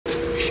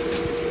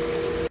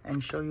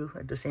and show you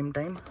at the same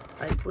time.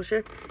 I push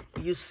it,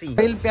 you see.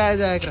 Oil पे आ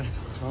जाएगा.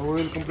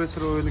 Oil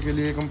compressor oil के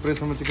लिए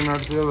compressor में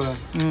चिकनाहट से हुआ है.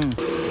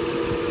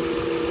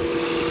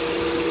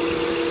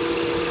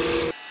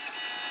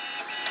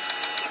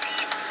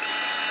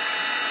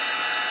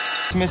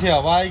 इसमें से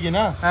हवा आएगी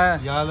ना,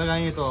 यहाँ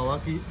लगाएंगे तो हवा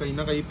की कहीं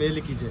ना कहीं पे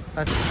लीकेज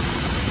है.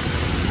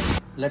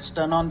 Let's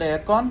turn on the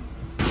aircon.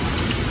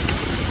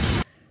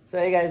 So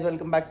hey guys,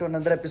 welcome back to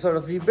another episode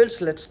of Rebuilds.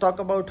 Let's talk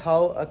about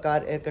how a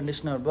car air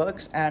conditioner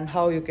works and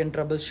how you can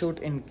troubleshoot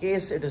in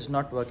case it is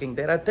not working.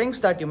 There are things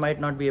that you might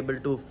not be able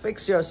to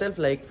fix yourself,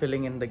 like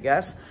filling in the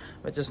gas,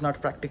 which is not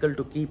practical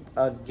to keep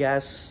a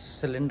gas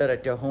cylinder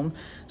at your home.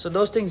 So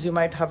those things you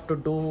might have to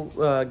do,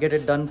 get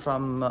it done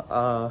from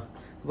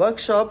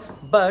workshop,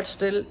 but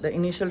still the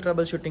initial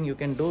troubleshooting you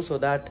can do so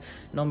that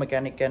no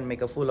mechanic can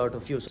make a fool out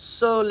of you.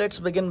 So let's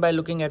begin by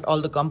looking at all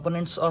the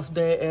components of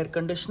the air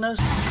conditioner.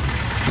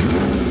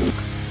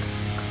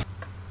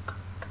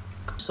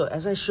 So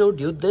as I showed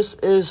you, this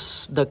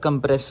is the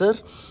compressor,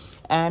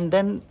 and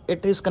then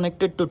it is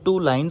connected to two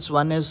lines.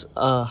 One is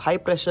a high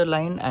pressure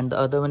line and the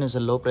other one is a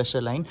low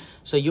pressure line.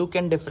 So you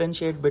can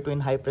differentiate between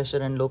high pressure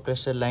and low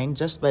pressure line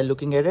just by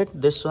looking at it.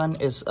 This one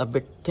is a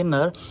bit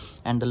thinner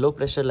and the low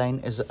pressure line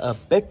is a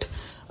bit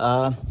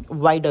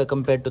wider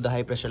compared to the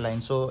high pressure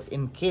line. So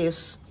in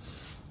case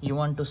you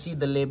want to see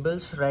the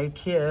labels right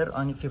here,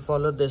 and if you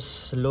follow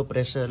this low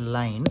pressure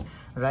line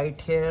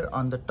right here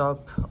on the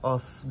top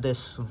of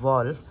this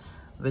valve,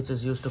 which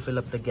is used to fill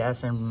up the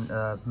gas and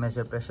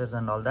measure pressures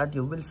and all that,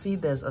 you will see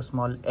there's a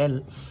small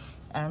L.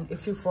 And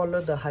if you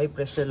follow the high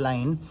pressure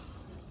line,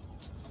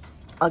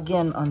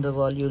 again on the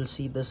wall you'll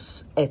see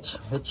this H,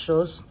 which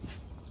shows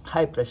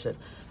high pressure.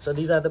 So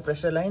these are the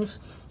pressure lines.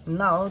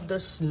 Now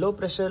this low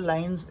pressure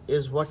lines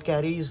is what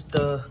carries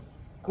the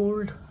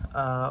cooled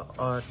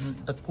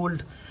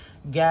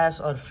gas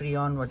or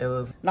freon,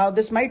 whatever. Now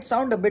this might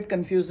sound a bit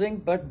confusing,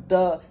 but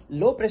the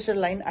low pressure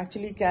line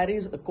actually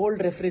carries a cold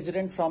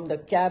refrigerant from the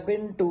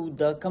cabin to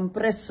the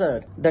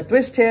compressor. The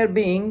twist here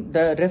being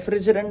the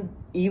refrigerant,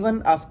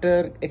 even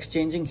after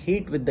exchanging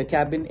heat with the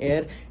cabin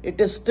air,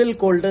 it is still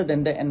colder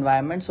than the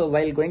environment. So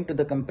while going to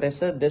the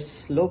compressor,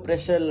 this low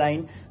pressure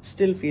line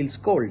still feels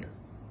cold.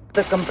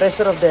 The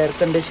compressor of the air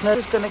conditioner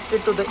is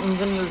connected to the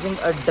engine using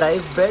a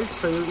drive belt.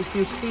 So if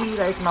you see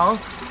right now,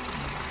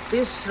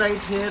 this right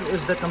here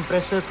is the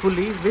compressor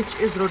pulley, which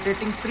is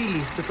rotating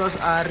freely because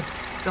our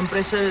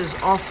compressor is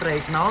off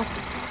right now.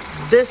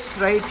 This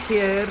right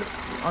here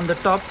on the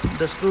top,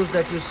 the screws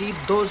that you see,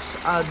 those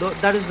are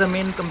that is the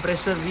main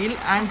compressor wheel,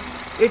 and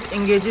it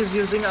engages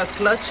using a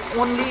clutch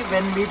only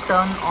when we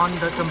turn on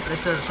the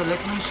compressor. So let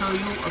me show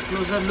you a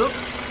closer look.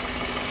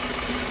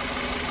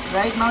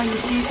 Right now you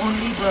see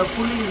only the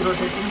pulley is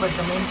rotating, but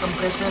the main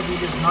compressor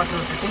wheel is not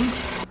rotating.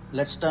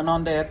 Let's turn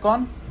on the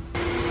aircon.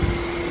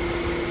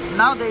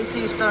 Now the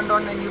AC is turned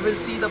on and you will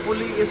see the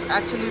pulley is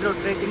actually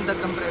rotating the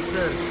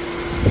compressor.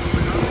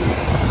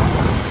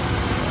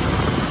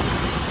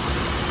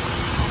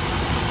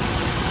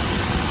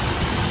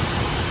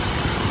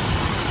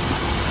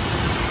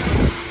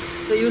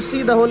 So you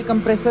see the whole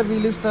compressor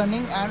wheel is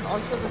turning and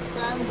also the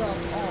fans are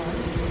on.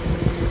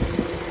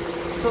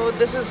 So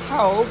this is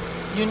how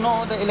you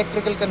know the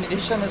electrical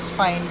condition is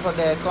fine for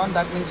the aircon.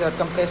 That means your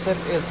compressor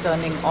is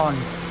turning on.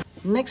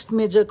 Next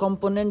major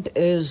component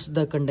is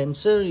the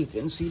condenser. You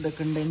can see the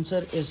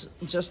condenser is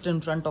just in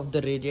front of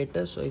the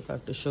radiator. So if I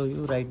have to show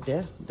you right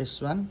there,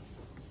 this one,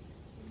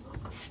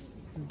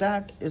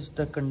 that is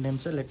the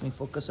condenser. Let me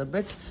focus a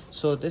bit.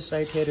 So this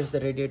right here is the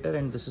radiator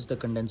and this is the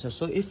condenser.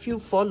 So if you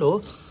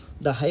follow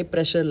the high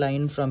pressure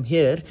line from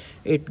here,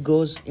 it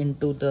goes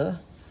into the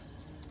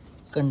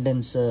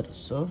condenser.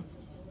 So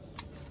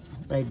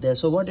right there.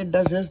 So what it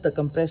does is the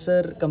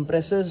compressor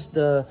compresses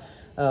the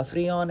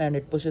freon and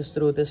it pushes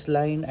through this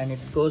line and it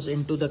goes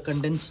into the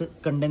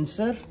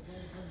condenser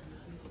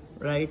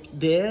right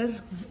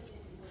there.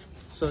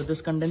 So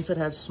this condenser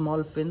has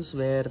small fins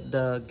where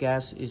the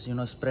gas is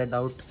spread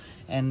out,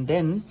 and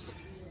then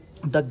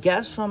the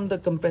gas from the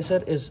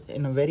compressor is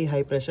in a very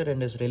high pressure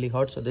and is really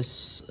hot. So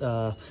this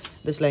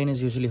this line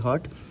is usually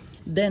hot.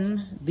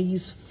 Then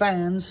these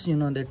fans,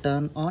 they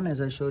turn on, as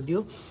I showed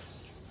you.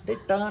 They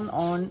turn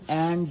on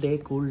and they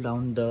cool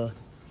down the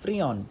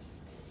freon.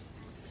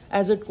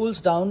 As it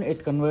cools down,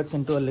 it converts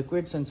into a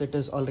liquid since it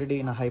is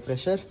already in a high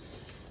pressure.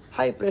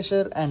 High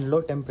pressure and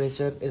low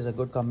temperature is a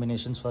good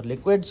combination for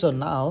liquid. So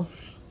now,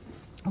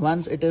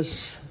 once it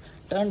is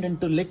turned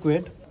into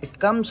liquid,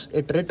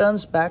 it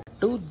returns back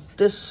to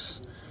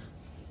this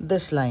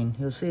line.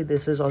 You see,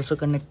 this is also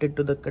connected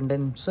to the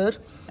condenser,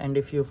 and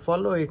if you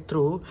follow it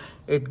through,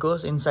 it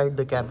goes inside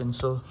the cabin.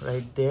 So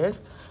right there,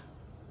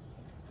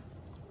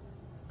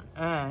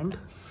 and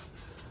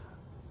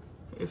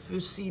if you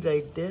see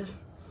right there,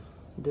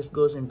 this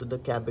goes into the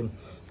cabin.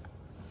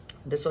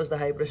 This was the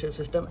high pressure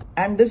system,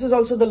 and this is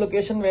also the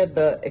location where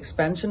the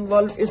expansion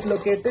valve is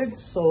located.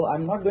 So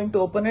I'm not going to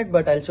open it,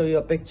 but I'll show you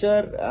a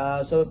picture.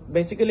 So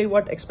basically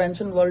what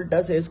expansion valve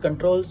does is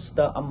controls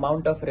the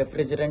amount of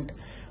refrigerant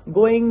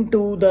going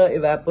to the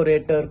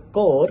evaporator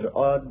core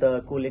or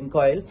the cooling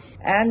coil,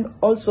 and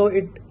also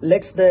it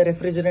lets the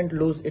refrigerant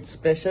lose its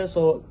pressure.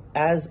 So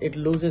as it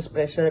loses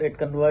pressure, it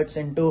converts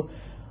into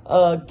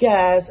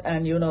gas,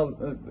 and you know,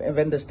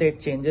 when the state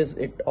changes,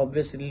 it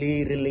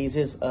obviously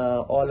releases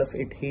all of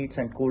it heats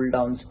and cool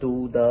downs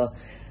to the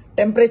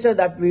temperature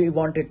that we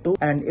want it to,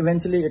 and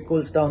eventually it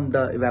cools down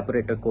the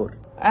evaporator core.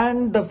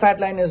 And the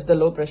fat line is the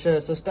low pressure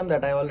system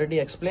that I already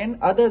explained.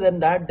 Other than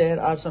that, there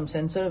are some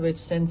sensor which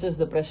senses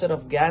the pressure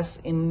of gas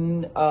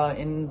in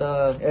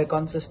the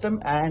aircon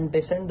system, and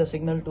they send the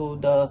signal to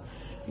the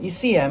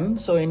ECM.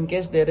 So in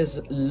case there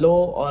is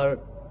low or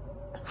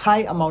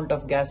high amount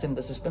of gas in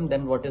the system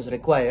than what is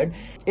required,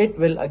 it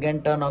will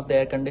again turn off the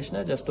air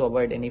conditioner just to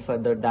avoid any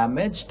further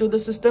damage to the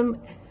system.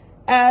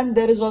 And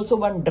there is also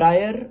one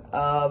dryer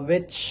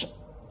which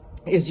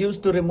is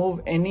used to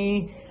remove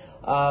any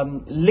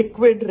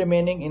liquid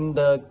remaining in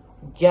the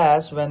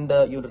gas when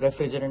the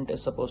refrigerant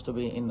is supposed to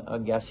be in a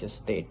gaseous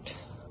state.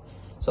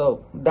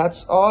 So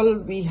that's all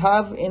we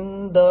have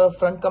in the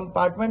front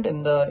compartment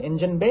in the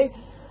engine bay.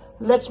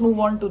 Let's move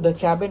on to the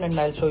cabin and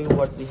I'll show you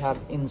what we have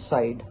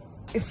inside.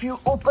 If you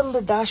open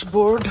the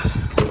dashboard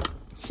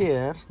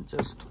here,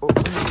 just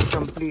open it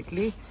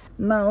completely.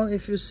 Now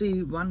if you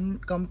see, one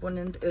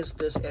component is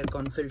this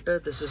aircon filter.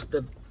 This is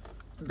the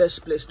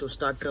best place to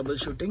start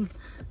troubleshooting.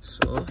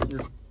 So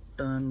you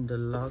turn the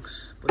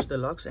locks, push the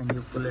locks, and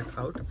you pull it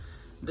out.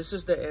 This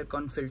is the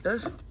aircon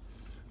filter,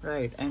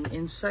 right? And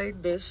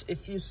inside this,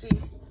 if you see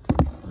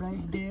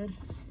right there,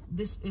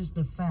 this is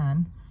the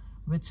fan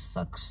which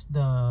sucks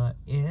the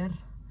air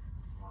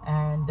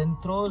and then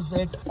throws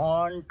it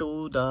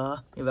onto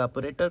the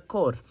evaporator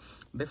core.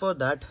 Before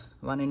that,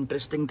 one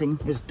interesting thing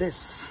is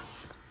this.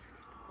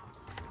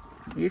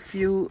 If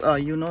you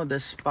you know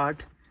this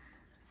part,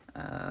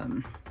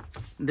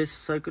 this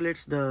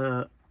circulates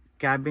the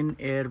cabin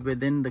air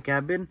within the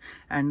cabin,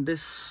 and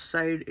this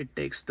side it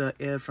takes the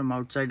air from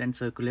outside and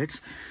circulates.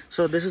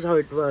 So this is how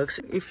it works.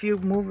 If you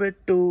move it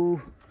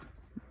to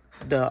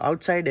the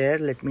outside air,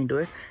 let me do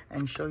it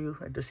and show you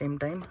at the same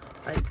time.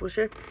 I push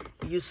it,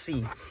 you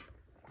see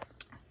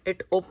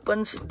it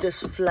opens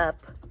this flap,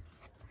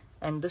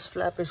 and this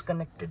flap is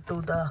connected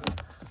to the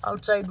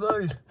outside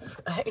world,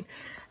 right?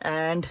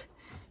 And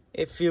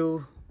if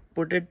you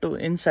put it to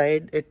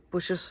inside, it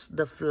pushes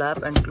the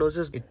flap and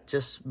closes. It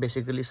just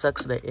basically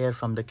sucks the air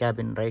from the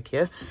cabin right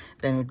here.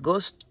 Then it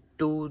goes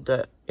to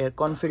the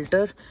aircon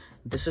filter.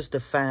 This is the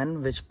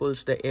fan which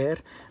pulls the air.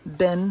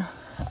 Then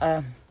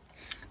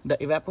the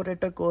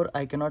evaporator core,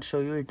 I cannot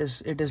show you. It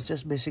is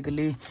just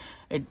basically,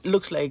 it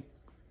looks like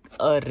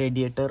a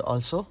radiator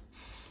also,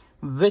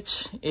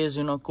 which is,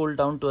 you know, cooled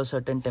down to a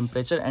certain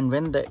temperature, and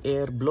when the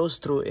air blows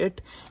through it,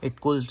 it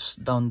cools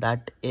down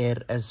that air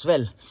as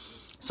well.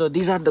 So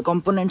these are the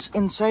components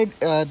inside.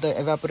 The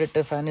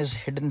evaporator fan is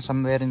hidden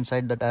somewhere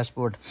inside the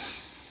dashboard.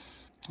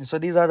 So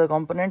these are the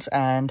components,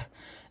 and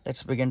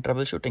let's begin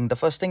troubleshooting. The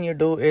first thing you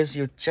do is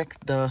you check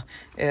the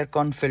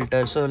aircon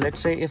filter. So let's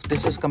say if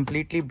this is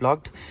completely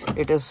blocked,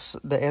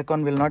 the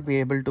aircon will not be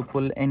able to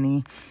pull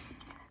any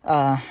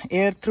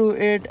air through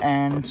it,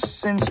 and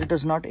since it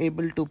is not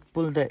able to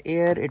pull the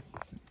air, it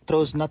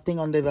throws nothing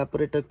on the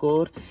evaporator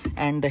core,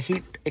 and the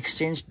heat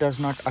exchange does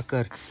not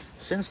occur.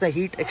 Since the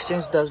heat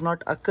exchange does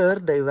not occur,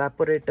 the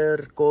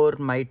evaporator core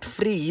might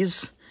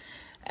freeze,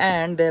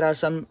 and there are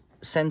some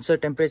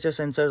temperature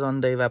sensors on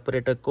the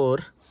evaporator core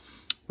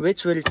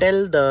which will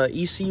tell the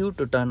ECU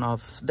to turn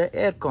off the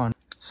aircon.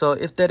 So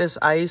if there is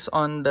ice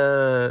on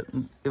the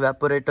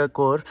evaporator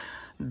core,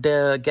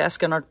 the gas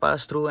cannot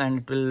pass through, and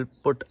it will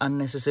put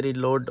unnecessary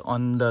load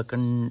on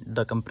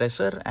the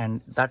compressor, and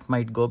that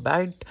might go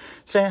bad.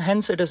 So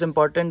hence it is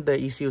important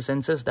the ECU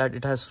senses that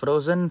it has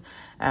frozen,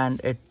 and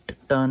it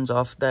turns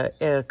off the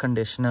air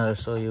conditioner,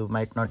 so you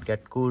might not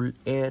get cool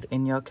air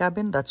in your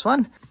cabin. That's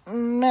one.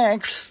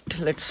 Next,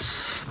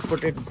 let's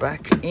put it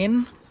back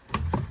in.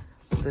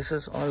 This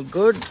is all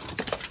good.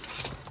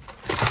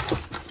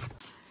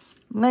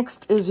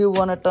 Next is you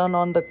want to turn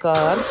on the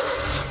car,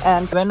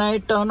 and when I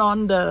turn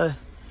on the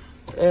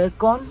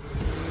aircon,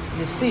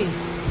 you see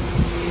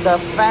the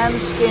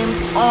fans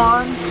came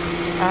on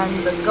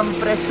and the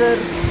compressor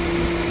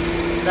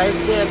right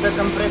there, the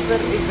compressor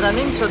is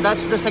running. So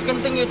that's the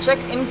second thing you check.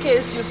 In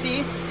case you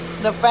see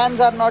the fans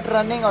are not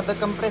running or the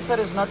compressor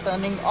is not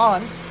turning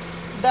on,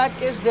 in that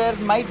case there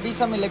might be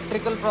some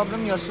electrical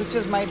problem. Your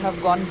switches might have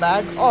gone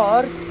bad,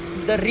 or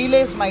the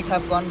relays might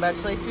have gone bad.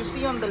 So if you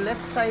see on the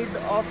left side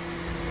of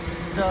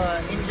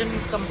the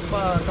engine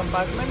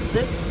compartment,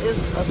 this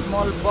is a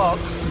small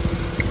box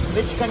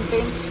which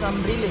contains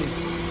some relays.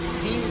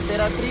 There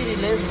are 3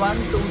 relays, 1,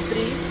 2,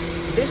 3.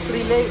 This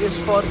relay is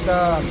for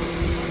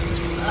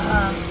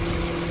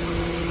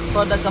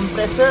the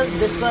compressor.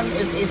 This one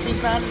is AC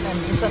fan, and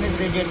this one is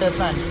radiator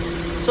fan.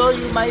 So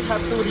you might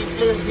have to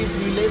replace these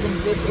relays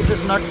in case it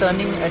is not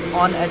turning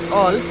on at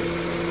all.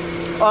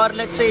 Or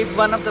let's say if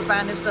one of the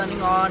fan is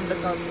turning on, the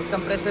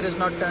compressor is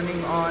not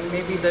turning on,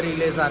 maybe the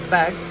relays are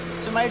bad.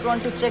 So you might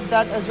want to check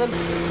that as well.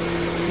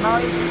 Now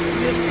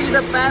you see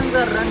the fans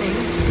are running,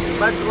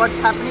 but what's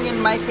happening in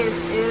my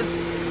case is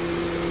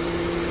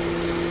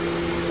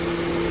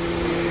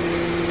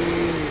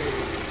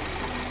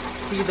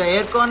see the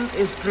aircon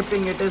is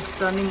tripping, it is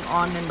turning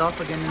on and off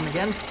again and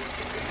again.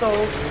 So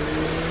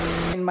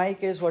in my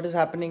case what is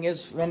happening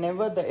is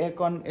whenever the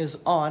aircon is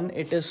on,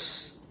 it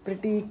is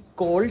pretty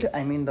cold.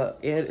 I mean the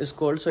air is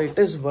cold, so it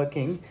is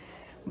working,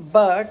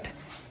 but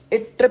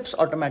it trips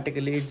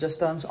automatically. It just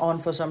turns on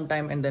for some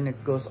time and then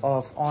it goes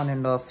off, on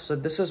and off. So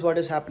this is what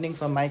is happening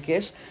for my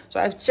case. So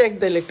I've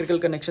checked the electrical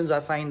connections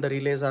are fine, the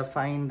relays are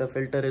fine, the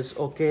filter is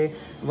okay.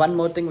 One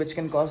more thing which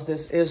can cause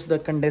this is the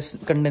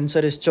condenser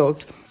is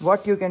choked.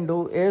 What you can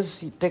do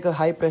is you take a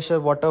high pressure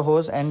water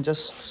hose and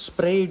just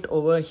spray it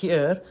over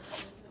here,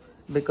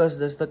 because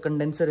the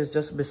condenser is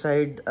just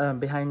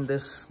behind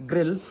this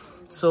grill.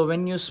 So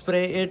when you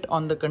spray it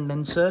on the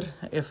condenser,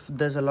 if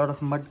there's a lot of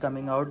mud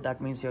coming out,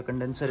 that means your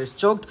condenser is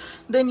choked.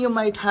 Then you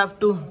might have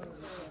to,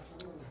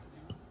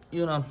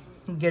 you know,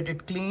 get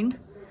it cleaned.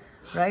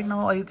 Right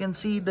now you can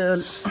see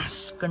the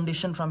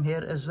condition from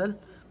here as well.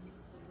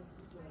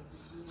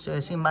 So I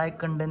see my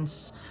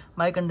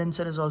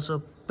condenser is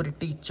also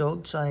pretty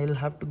choked, so I'll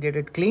have to get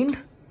it cleaned.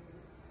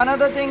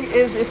 Another thing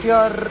is if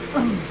your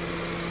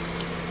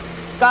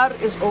car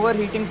is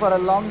overheating for a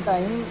long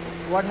time,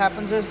 what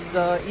happens is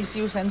the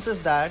ECU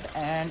senses that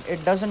and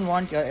it doesn't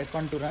want your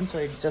aircon to run, so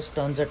it just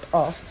turns it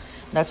off.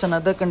 That's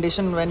another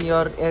condition when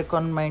your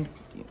aircon might,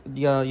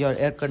 your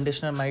air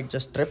conditioner might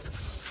just trip.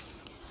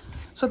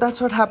 So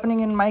that's what's happening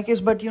in my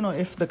case. But you know,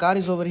 if the car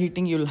is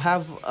overheating, you'll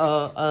have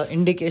a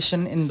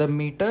indication in the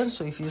meter.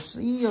 So if you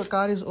see your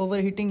car is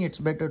overheating, it's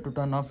better to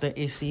turn off the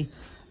AC.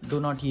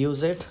 Do not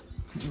use it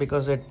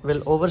because it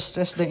will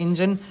overstress the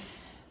engine.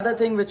 Another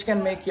thing which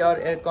can make your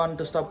aircon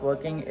to stop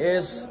working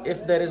is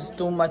if there is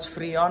too much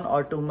freon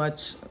or too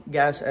much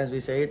gas, as we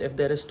say it. If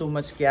there is too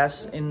much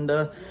gas in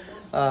the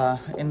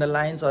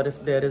lines, or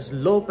if there is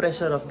low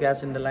pressure of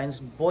gas in the lines,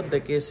 both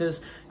the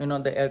cases, you know,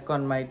 the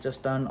aircon might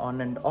just turn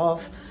on and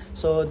off.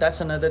 So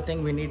that's another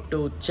thing we need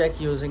to check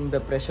using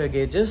the pressure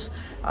gauges.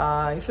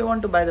 If you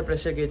want to buy the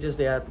pressure gauges,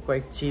 they are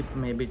quite cheap,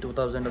 maybe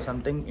 2000 or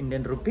something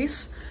Indian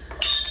rupees.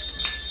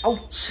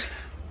 Ouch!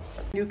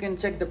 You can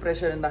check the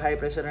pressure in the high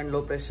pressure and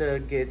low pressure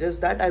gauges.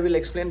 That I will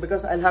explain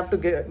because I'll have to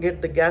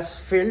get the gas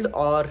filled,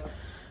 or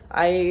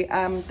I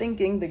am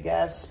thinking the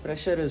gas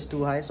pressure is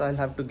too high, so I'll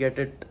have to get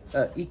it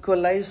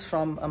equalized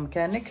from a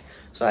mechanic.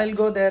 So I'll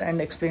go there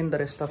and explain the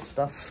rest of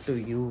stuff to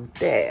you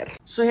there.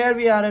 So here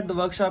we are at the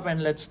workshop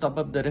and let's top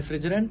up the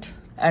refrigerant.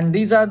 And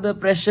these are the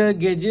pressure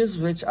gauges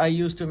which I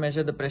use to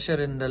measure the pressure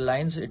in the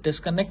lines. It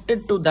is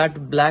connected to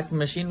that black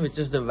machine, which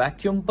is the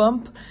vacuum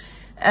pump,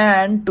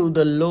 and to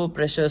the low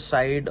pressure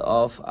side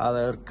of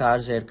our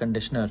car's air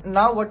conditioner.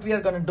 Now what we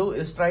are going to do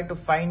is try to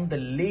find the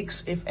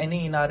leaks, if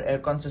any, in our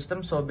aircon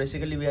system. So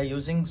basically we are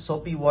using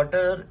soapy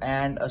water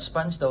and a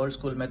sponge, the old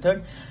school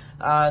method.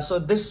 So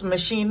this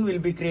machine will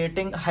be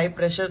creating high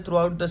pressure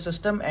throughout the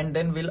system, and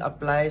then we'll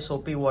apply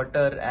soapy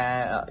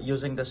water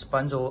using the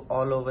sponge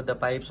all over the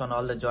pipes, on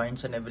all the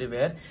joints and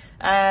everywhere,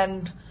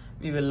 and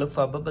we will look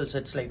for bubbles.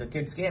 It's like a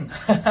kid's game.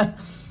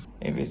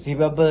 If you see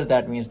bubbles,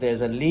 that means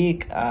there's a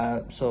leak.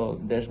 So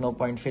there's no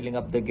point filling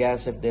up the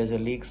gas if there's a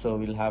leak. So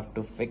we'll have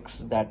to fix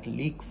that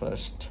leak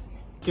first.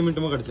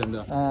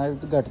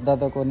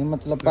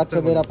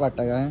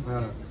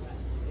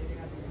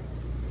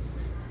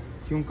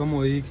 क्यों कम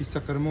होई, किस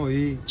चक्कर में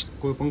होई,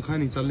 कोई पंखा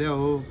नहीं चल रहा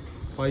हो,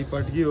 पाइप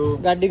फट गई हो,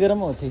 गाड़ी गर्म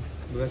होती,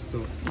 बस तो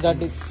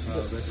गाड़ी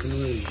बस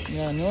नहीं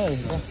होई।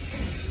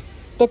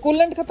 तो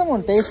कूलेंट खत्म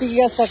होता है, एसी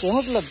गैस का क्या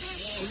मतलब?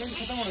 कूलेंट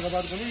खत्म होने के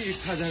बाद कभी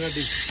इठा जाएगा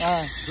गाड़ी।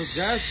 हां, तो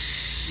गैस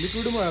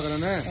लिक्विड में आएगा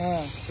ना,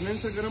 हां,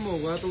 कंडेंसर गर्म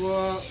होगा तो वो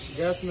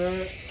गैस में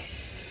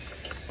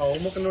पावर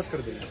में कन्वर्ट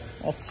कर देगा।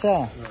 अच्छा,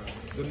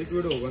 जो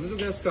लिक्विड होगा ना जो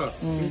गैस का,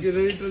 क्योंकि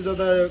रेडिएटर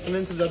ज्यादा,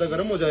 कंडेंसर ज्यादा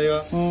गर्म हो जाएगा,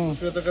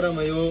 उसके तो गर्म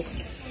है वो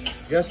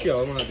गैस की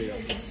हवा बना देगा।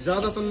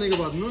 ज्यादा तलने के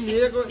बाद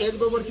एक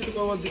दो बार की तो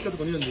कोई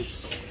दिक्कत नहीं होती।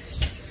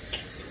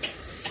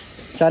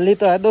 चाली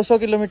तो है 200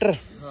 किलोमीटर।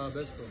 हाँ,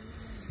 बेस्ट हो।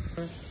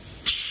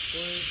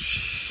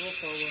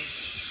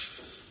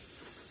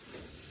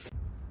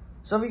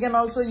 So we can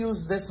also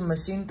use this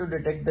machine to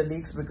detect the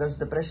leaks, because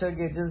the pressure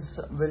gauges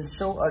will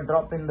show a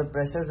drop in the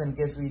pressures in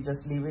case we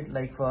just leave it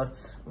like for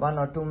 1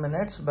 or 2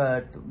 minutes.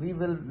 But we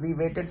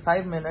waited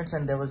 5 minutes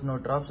and there was no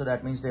drop, so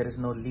that means there is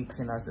no leaks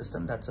in our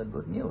system. That's a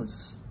good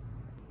news.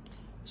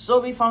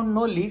 So we found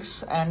no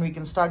leaks and we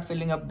can start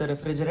filling up the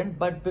refrigerant.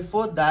 But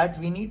before that,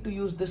 we need to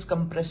use this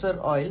compressor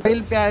oil.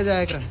 Oil पे आ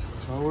जाएगा।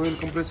 Oil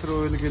compressor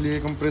oil के लिए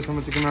compressor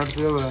में चिकनाहट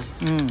से हुआ है।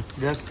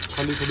 Gas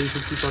खाली थोड़ी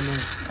सुखी चालू है।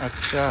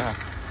 अच्छा,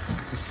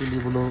 इसके लिए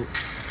बोलो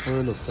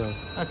ऑयल होता है।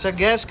 अच्छा,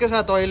 गैस के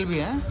साथ ऑयल भी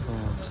है?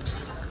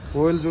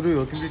 ऑयल जरूरी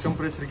हो, क्योंकि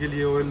कंप्रेसर के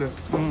लिए ऑयल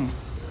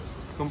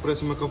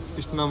कंप्रेसर में कब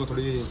पिस्टना में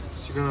थोड़ी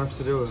चिकनाहट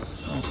से हो।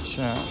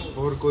 अच्छा,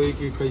 और कोई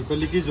की कहीं पे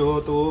लीकेज हो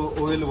तो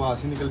ऑयल वहाँ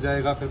से निकल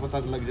जाएगा, फिर पता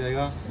लग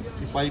जाएगा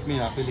कि पाइप में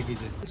यहाँ पे लीकेज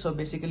है। So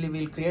basically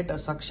we'll create a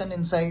suction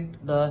inside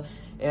the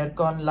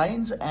aircon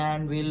lines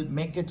and we'll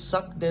make it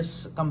suck this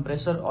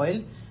compressor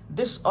oil.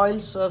 This oil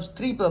serves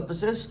three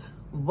purposes.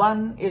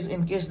 One is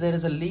in case there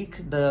is a leak,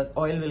 the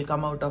oil will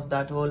come out of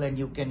that hole and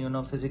you can,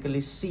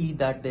 physically see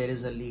that there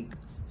is a leak.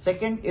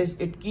 Second is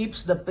it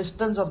keeps the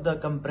pistons of the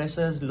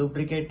compressors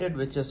lubricated,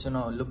 which is,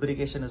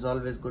 lubrication is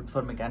always good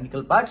for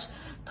mechanical parts.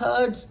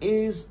 Third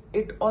is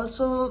it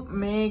also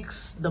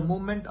makes the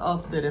movement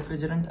of the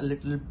refrigerant a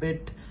little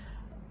bit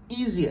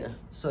easier.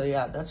 So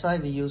yeah, that's why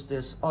we use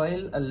this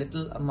oil. A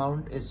little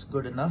amount is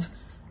good enough.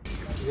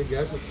 ये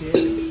gas होती है,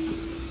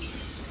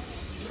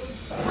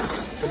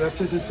 तो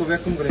अच्छे से इसको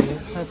vacuum करेंगे।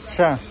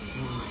 अच्छा,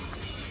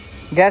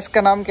 gas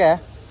का नाम क्या है?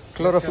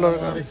 Chlorofluoro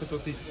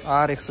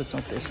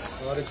R134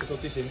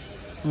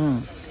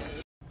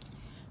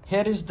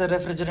 Here is the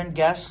refrigerant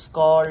gas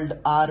called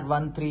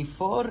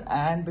R134,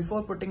 and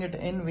before putting it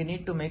in we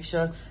need to make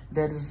sure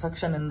there is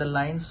suction in the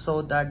lines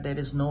so that there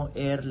is no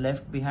air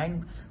left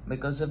behind,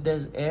 because if there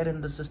is air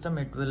in the system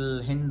it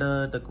will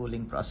hinder the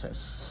cooling process.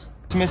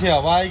 इसमें से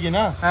हवा आएगी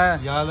ना,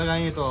 यहाँ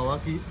लगाएंगे तो हवा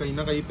की कहीं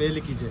ना कहीं पे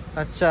लीकेज है।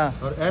 अच्छा,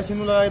 और ऐसे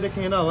में लगाए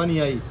देखेंगे ना हवा नहीं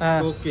आई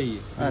तो ओके ही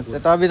है। अच्छा,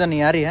 तो अभी तो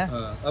नहीं आ रही है।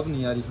 अब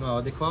नहीं आ रही इसमें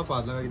हवा, देखो आप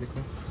हाथ लगा के देखो,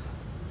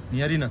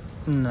 नहीं आ रही ना,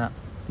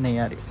 नहीं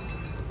आ रही।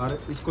 और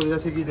इसको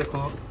जैसे कि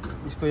देखो,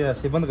 इसको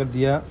ऐसे बंद कर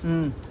दिया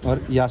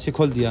और यहाँ से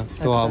खोल दिया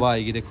तो हवा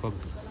आएगी, देखो अब।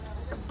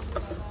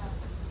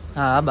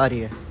 हाँ, अब आ रही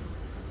है।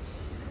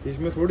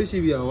 इसमें थोड़ी सी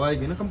भी हवा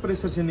आएगी ना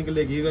कंप्रेसर से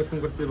निकलेगी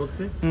वैक्यूम करते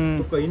वक्त,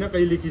 तो कहीं ना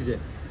कहीं लीकेज है,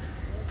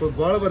 तो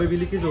बार बार भी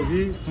लीकेज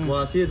होगी,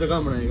 वहाँ से जगह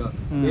बनाएगा,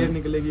 एयर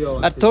निकलेगी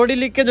हवा से। थोड़ी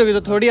लीकेज होगी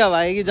तो थोड़ी हवा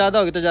आएगी, ज्यादा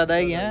होगी तो ज्यादा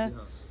आएगी है।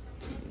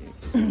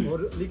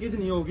 और लीकेज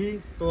नहीं होगी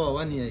तो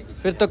हवा नहीं आएगी।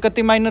 फिर तो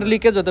कति माइनर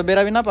लीकेज हो तो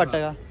बेरा भी ना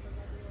पाटेगा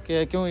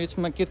कि क्यों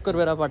इसमें कित कर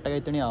बेरा पाटेगा,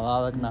 इतनी हवा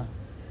आवे ना।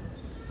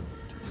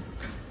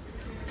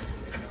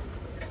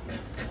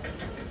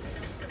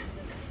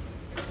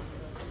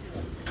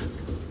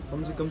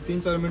 कम से कम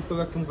 3-4 मिनट तो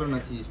वैक्यूम करना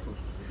चाहिए इसको।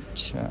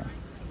 अच्छा,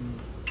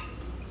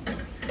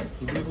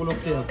 बिल्कुल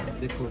ओके है,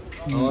 देखो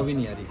हवा भी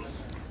नहीं आ रही।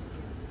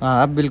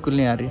 हाँ, अब बिल्कुल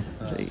नहीं आ रही।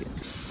 सही है,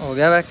 हो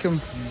गया वैक्यूम।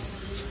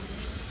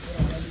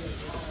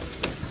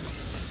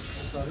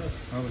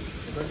 हाँ भाई,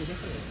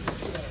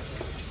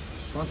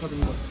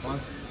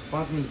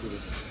 5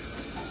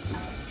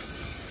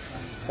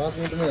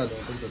 मिनट में आ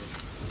जाओ।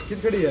 कित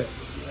खड़ी है?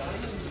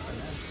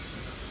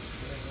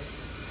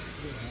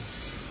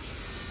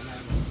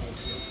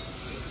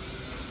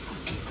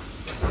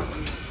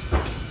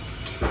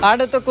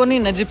 आड़े तो कोनी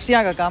न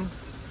जिप्सिया का काम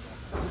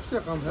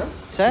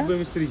है,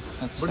 मिस्त्री।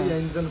 अच्छा। बढ़िया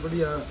इंजन,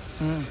 बढ़िया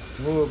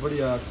वो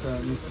बढ़िया अच्छा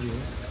मिस्त्री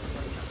है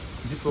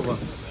जिप्पो का।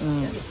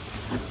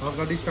 आप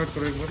गाड़ी स्टार्ट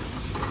करो एक बार।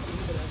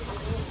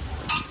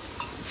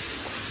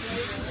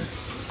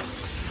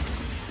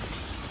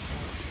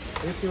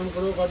 एसी ऑन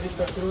करो, गाड़ी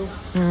स्टार्ट करो।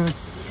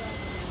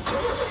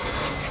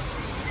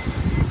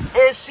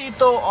 एसी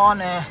तो ऑन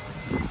है,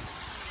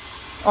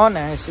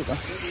 एसी तो।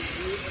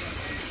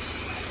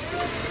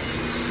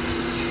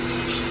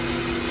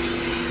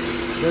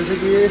 जैसे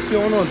कि एसी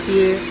ऑन होती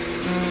है,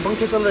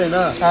 पंखे चल रहे हैं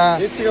ना,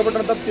 एसी का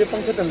बटन दबते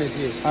पंखे चलने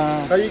चाहिए।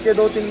 कई के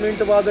 2-3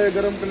 मिनट बाद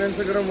गर्म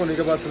कंडेंसर गर्म होने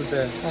के बाद चलता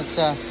है।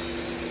 अच्छा,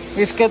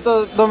 इसके तो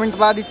 2 मिनट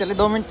बाद ही चले,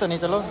 2 मिनट तो नहीं,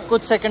 चलो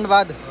कुछ सेकंड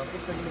बाद।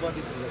 कुछ सेकंड बाद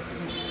ही चल जाती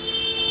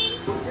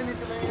है। नहीं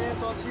चलेंगे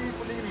तो अच्छी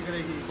कूलिंग नहीं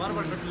करेगी, बार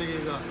बार कट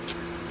लगेगा।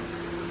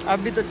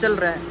 अभी तो चल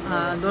रहा है,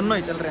 हाँ दोनों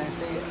ही चल रहे हैं,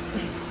 सही है।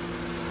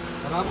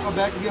 और आपका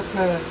बैक भी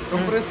अच्छा है,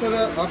 कंप्रेसर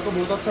आपका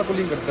बहुत अच्छा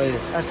कूलिंग करता है।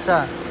 अच्छा,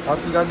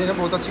 आपकी गाड़ी ने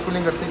बहुत अच्छी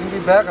कूलिंग करती है, क्योंकि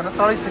बैक है ना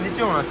 40 से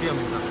नीचे होना चाहिए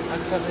हमेशा।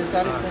 अच्छा, तो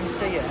 40 से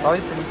नीचे ही है।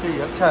 40 से नीचे ही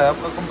अच्छा है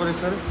आपका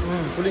कंप्रेसर,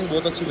 कूलिंग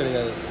बहुत अच्छी करेगा।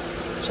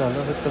 चलो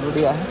फिर तो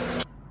बढ़िया है।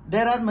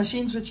 There are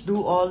machines which do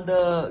all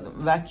the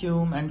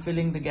vacuum and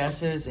filling the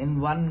gases in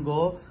one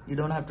go. You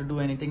don't have to do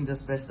anything,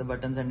 just press the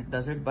buttons and it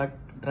does it. But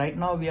right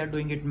now we are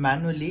doing it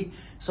manually.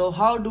 So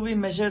how do we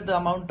measure the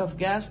amount of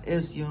gas?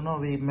 Is,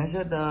 we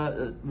measure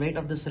the weight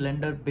of the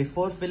cylinder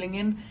before filling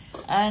in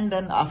and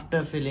then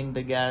after filling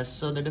the gas.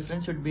 So the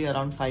difference should be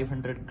around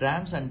 500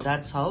 grams, and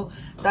that's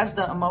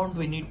the amount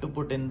we need to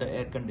put in the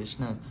air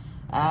conditioner.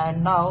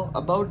 And now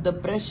about the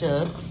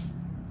pressure.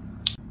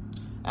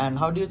 And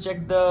how do you check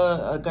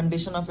the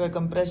condition of your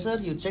compressor?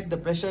 You check the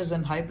pressures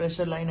in high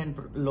pressure line and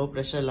low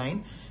pressure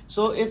line.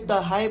 So if the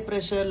high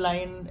pressure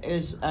line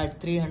is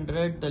at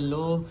 300, the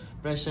low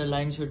pressure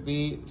line should be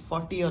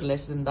 40 or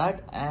less than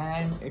that,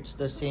 and it's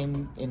the same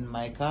in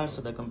my car,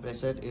 so the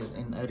compressor is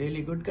in a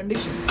really good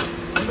condition.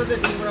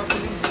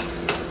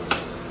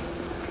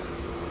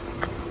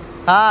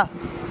 हाँ,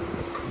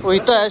 वही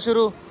तो है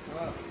शुरू।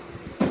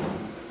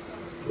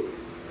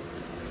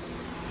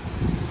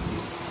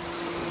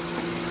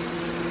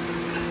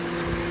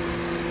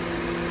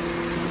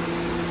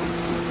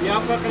 ये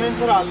आपका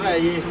condenser हाल रहा है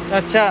ये।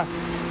 अच्छा,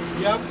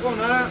 ये आपको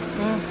ना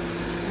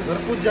घर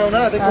कुछ जाओ ना,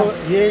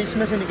 देखो ये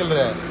इसमें से निकल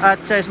रहा है।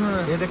 अच्छा,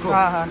 इसमें ये देखो।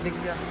 हाँ, दिख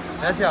गया,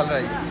 ऐसे हाल रहा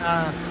है ये।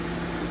 हाँ,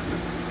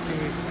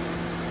 ठीक।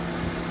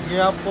 ये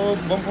आपको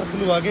बम्पर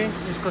फ्लू आगे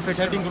इसको फिर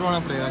सेटिंग करवाना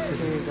पड़ेगा अच्छे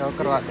से। ठीक है, वो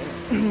करवा देंगे।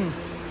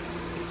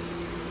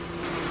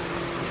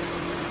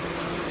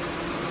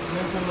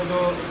 में जो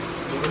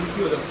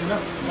गंदगी हो जाती है ना,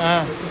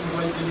 हाँ उसको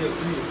सफाई के लिए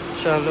होती है।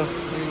 चलो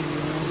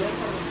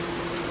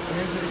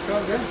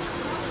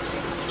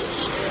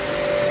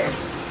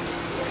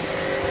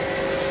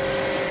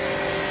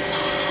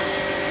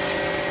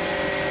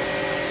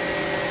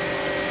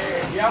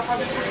ये आपका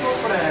बिल्कुल चौक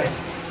पड़ा है।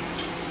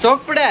 चौक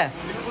पड़ा है,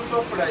 बिल्कुल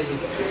चौक पड़ा है ये।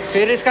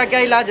 फिर इसका क्या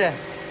इलाज है?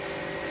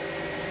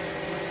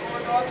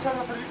 जो अच्छा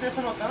सा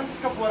सर्विटेशन होता है ना,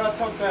 जिसका पूरा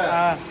अच्छा होता है,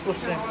 हाँ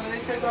उससे।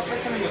 इसका इतना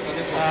ऑपरेशन नहीं होता।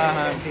 देखो हाँ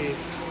हाँ ठीक,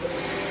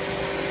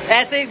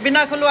 ऐसे ही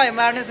बिना खुलवाए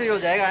मारने से ही हो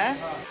जाएगा है।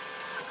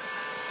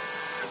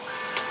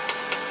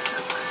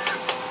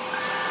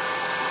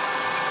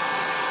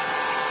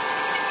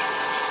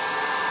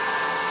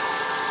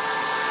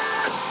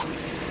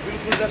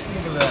 बिल्कुल डस्ट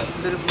निकल रहा है।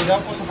 बिल्कुल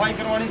आपको सफाई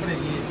करवानी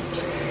पड़ेगी।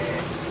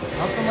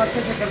 अब तो मैं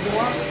अच्छे से कर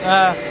दूंगा।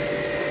 हाँ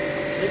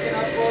लेकिन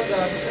आपको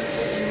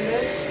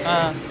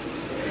हाँ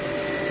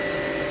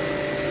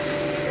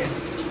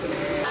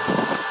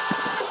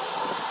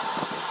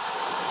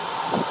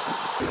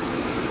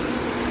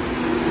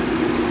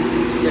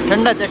ये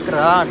ठंडा चेक कर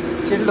रहा,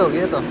 चिल्ड हो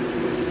गया तो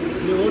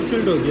ये और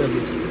चिल्ड हो गया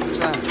अभी।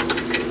 अच्छा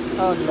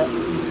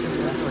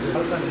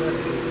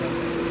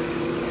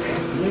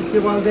इसके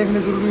बाल देखने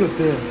जरूरी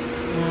होते हैं,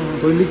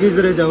 कोई लीकेज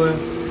रह जाए।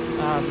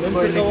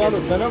 कोई वाल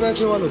होता है ना,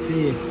 वैसे वाल होती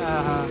है।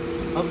 हाँ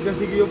अब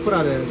जैसे कि ऊपर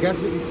आ रहे हैं, गैस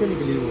इससे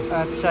निकली वो।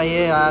 अच्छा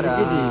ये आ रहा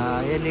है,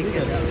 ये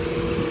लीकेज।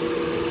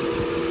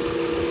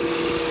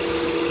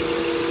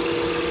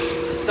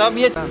 तो अब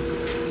ये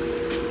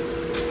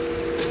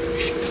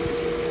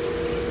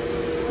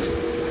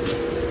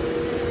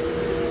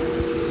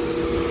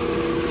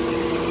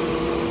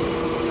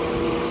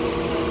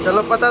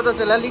चलो पता तो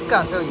चला लीक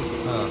कहाँ से हुई।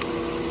 हाँ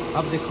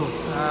अब देखो।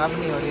 हाँ अब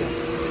नहीं हो रही है।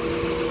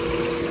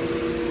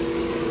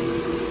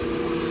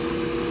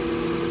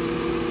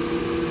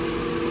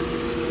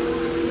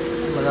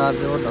 लगा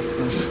दो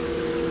डॉक्टर।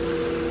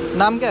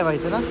 नाम क्या है भाई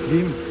तेरा?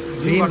 भीम।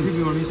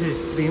 भिवानी से।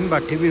 भीम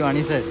भाटी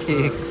भिवानी से,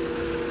 ठीक।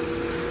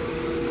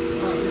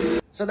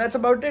 So that's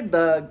about it.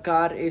 The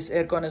car is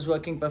aircon is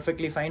working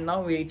perfectly fine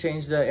now. We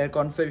changed the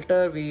aircon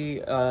filter, we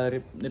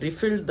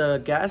refilled the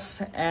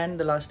gas, and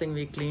the last thing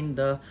we cleaned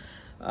the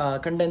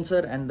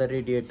condenser and the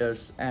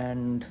radiators.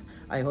 And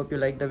I hope you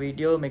like the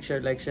video. Make sure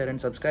you like, share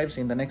and subscribe.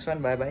 See you in the next one.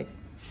 Bye bye.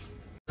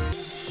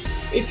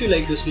 If you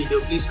like this video,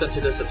 please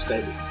consider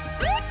subscribing.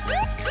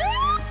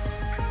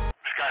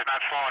 This guy's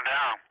not slowing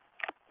down.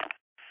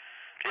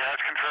 Yeah,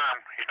 that's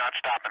confirmed. He's not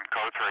stopping.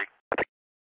 Code 3.